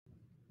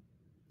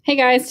Hey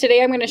guys,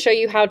 today I'm going to show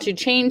you how to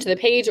change the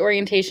page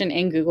orientation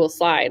in Google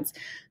Slides.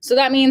 So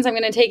that means I'm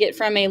going to take it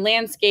from a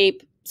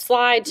landscape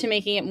slide to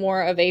making it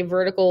more of a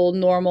vertical,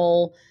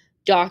 normal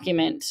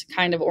document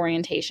kind of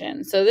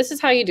orientation. So this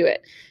is how you do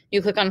it.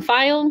 You click on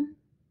File,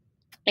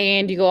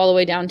 and you go all the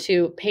way down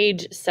to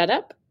Page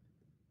Setup.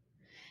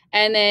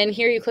 And then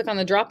here you click on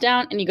the drop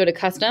down and you go to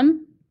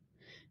Custom.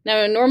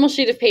 Now, a normal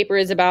sheet of paper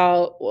is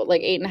about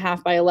like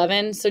 8.5 by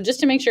 11. So just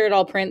to make sure it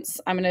all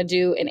prints, I'm going to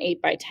do an 8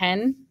 by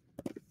 10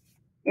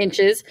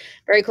 inches,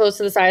 very close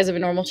to the size of a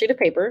normal sheet of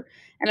paper,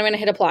 and I'm going to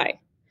hit apply.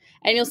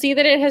 And you'll see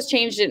that it has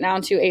changed it now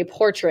to a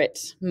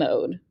portrait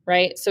mode,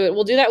 right? So it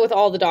will do that with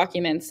all the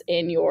documents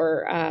in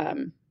your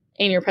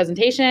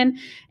presentation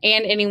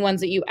and any ones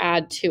that you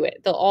add to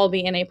it. They'll all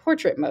be in a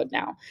portrait mode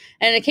now.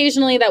 And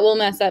occasionally that will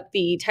mess up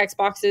the text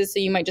boxes, so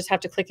you might just have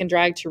to click and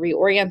drag to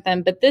reorient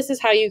them. But this is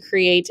how you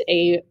create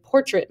a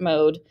portrait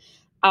mode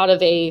out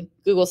of a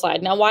Google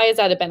slide. Now, why is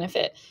that a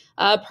benefit?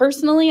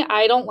 Personally,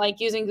 I don't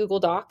like using Google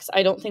Docs.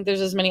 I don't think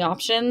there's as many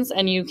options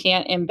and you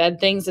can't embed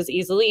things as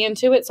easily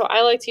into it. So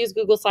I like to use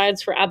Google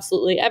Slides for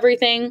absolutely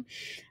everything.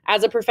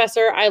 As a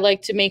professor, I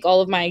like to make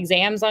all of my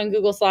exams on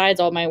Google Slides,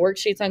 all my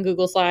worksheets on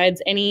Google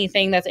Slides,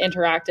 anything that's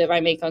interactive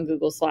I make on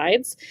Google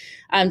Slides,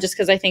 just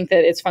because I think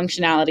that its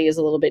functionality is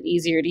a little bit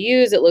easier to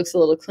use. It looks a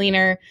little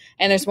cleaner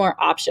and there's more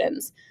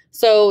options.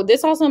 So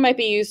this also might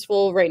be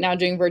useful right now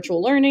doing virtual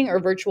learning or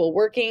virtual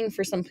working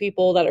for some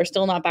people that are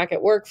still not back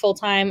at work full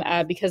time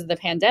because of the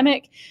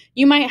pandemic.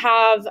 You might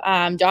have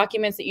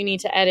documents that you need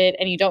to edit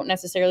and you don't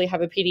necessarily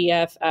have a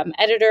PDF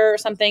editor or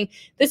something.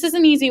 This is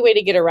an easy way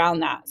to get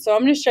around that. So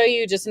I'm going to show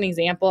you just an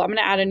example. I'm going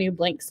to add a new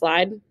blank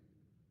slide.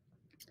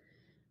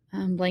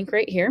 Blank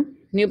right here,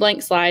 new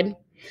blank slide.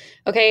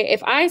 Okay,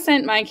 if I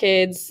sent my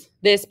kids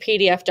this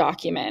PDF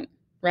document,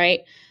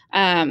 right?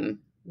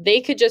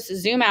 They could just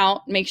zoom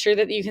out, make sure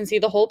that you can see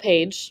the whole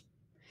page.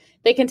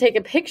 They can take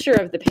a picture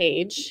of the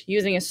page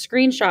using a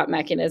screenshot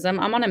mechanism.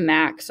 I'm on a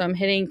Mac, so I'm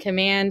hitting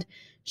Command,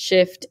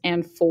 Shift,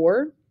 and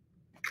 4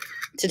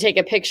 to take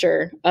a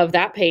picture of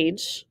that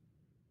page.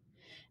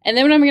 And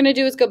then what I'm going to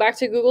do is go back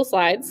to Google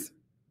Slides,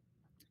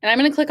 and I'm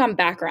going to click on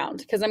Background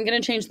because I'm going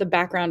to change the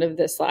background of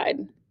this slide.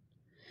 And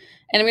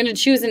I'm going to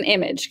choose an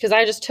image because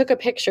I just took a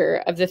picture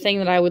of the thing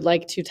that I would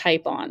like to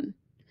type on.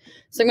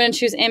 So I'm going to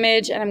choose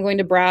Image, and I'm going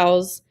to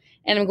browse.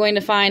 And I'm going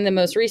to find the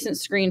most recent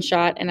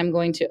screenshot, and I'm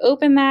going to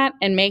open that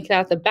and make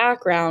that the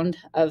background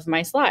of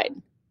my slide.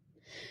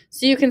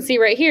 So you can see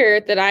right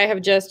here that I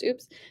have just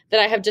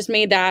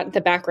made that the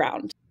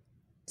background.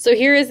 So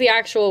here is the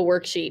actual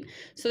worksheet.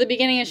 So the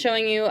beginning is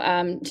showing you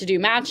to do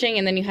matching,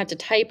 and then you have to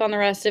type on the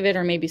rest of it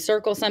or maybe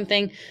circle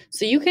something.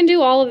 So you can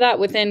do all of that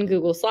within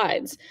Google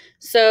Slides.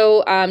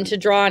 So to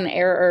draw an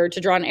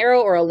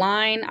arrow or a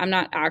line, I'm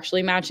not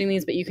actually matching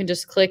these, but you can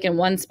just click in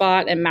one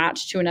spot and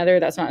match to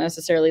another. That's not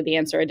necessarily the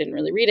answer. I didn't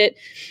really read it,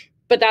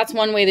 but that's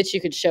one way that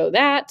you could show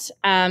that.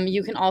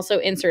 You can also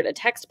insert a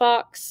text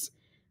box.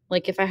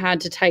 Like if I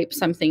had to type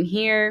something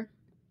here,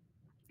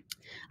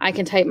 I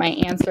can type my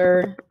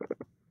answer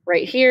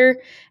right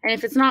here. And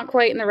if it's not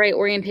quite in the right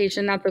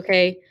orientation, that's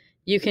okay.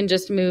 You can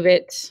just move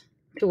it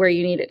to where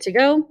you need it to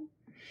go.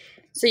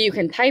 So you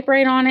can type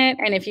right on it.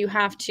 And if you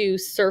have to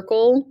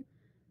circle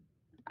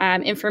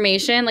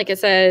information, like it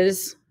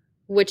says,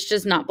 which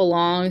does not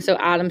belong. So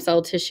atom,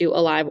 cell, tissue,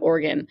 alive,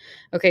 organ.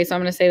 Okay, so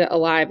I'm going to say that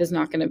alive does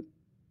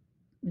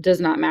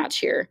not match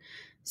here.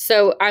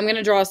 So I'm going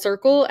to draw a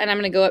circle and I'm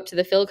going to go up to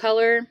the fill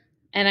color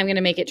and I'm going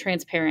to make it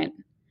transparent.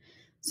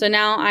 So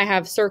now I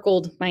have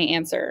circled my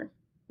answer,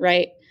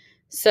 right?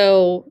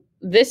 So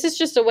this is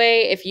just a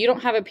way, if you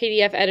don't have a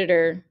PDF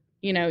editor,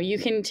 you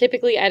can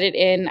typically edit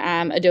in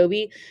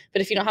Adobe,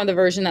 but if you don't have the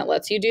version that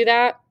lets you do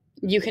that,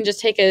 you can just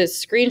take a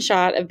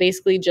screenshot of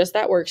basically just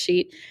that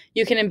worksheet.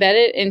 You can embed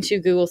it into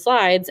Google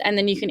Slides, and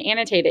then you can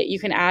annotate it. You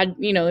can add,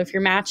 if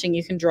you're matching,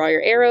 you can draw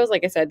your arrows.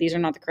 Like I said, these are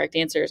not the correct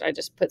answers. I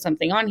just put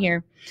something on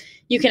here.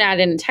 You can add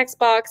in a text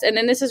box, and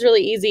then this is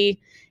really easy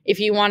if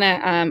you want to,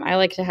 I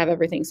like to have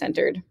everything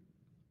centered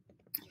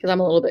because I'm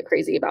a little bit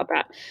crazy about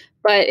that.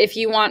 But if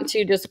you want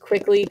to just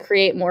quickly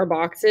create more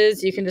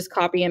boxes, you can just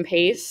copy and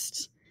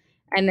paste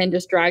and then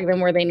just drag them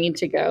where they need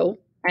to go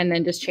and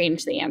then just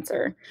change the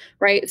answer,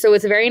 right? So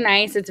it's very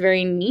nice. It's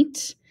very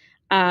neat.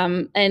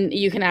 And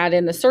you can add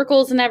in the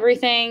circles and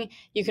everything.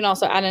 You can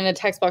also add in a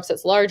text box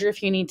that's larger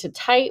if you need to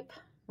type,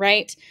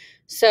 right?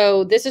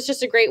 So this is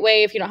just a great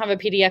way if you don't have a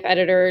PDF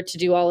editor to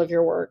do all of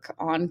your work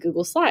on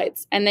Google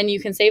Slides. And then you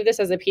can save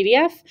this as a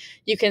PDF.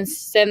 You can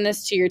send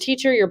this to your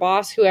teacher, your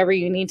boss, whoever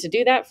you need to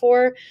do that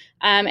for.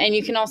 And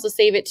you can also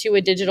save it to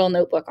a digital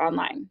notebook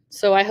online.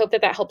 So I hope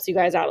that helps you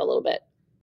guys out a little bit.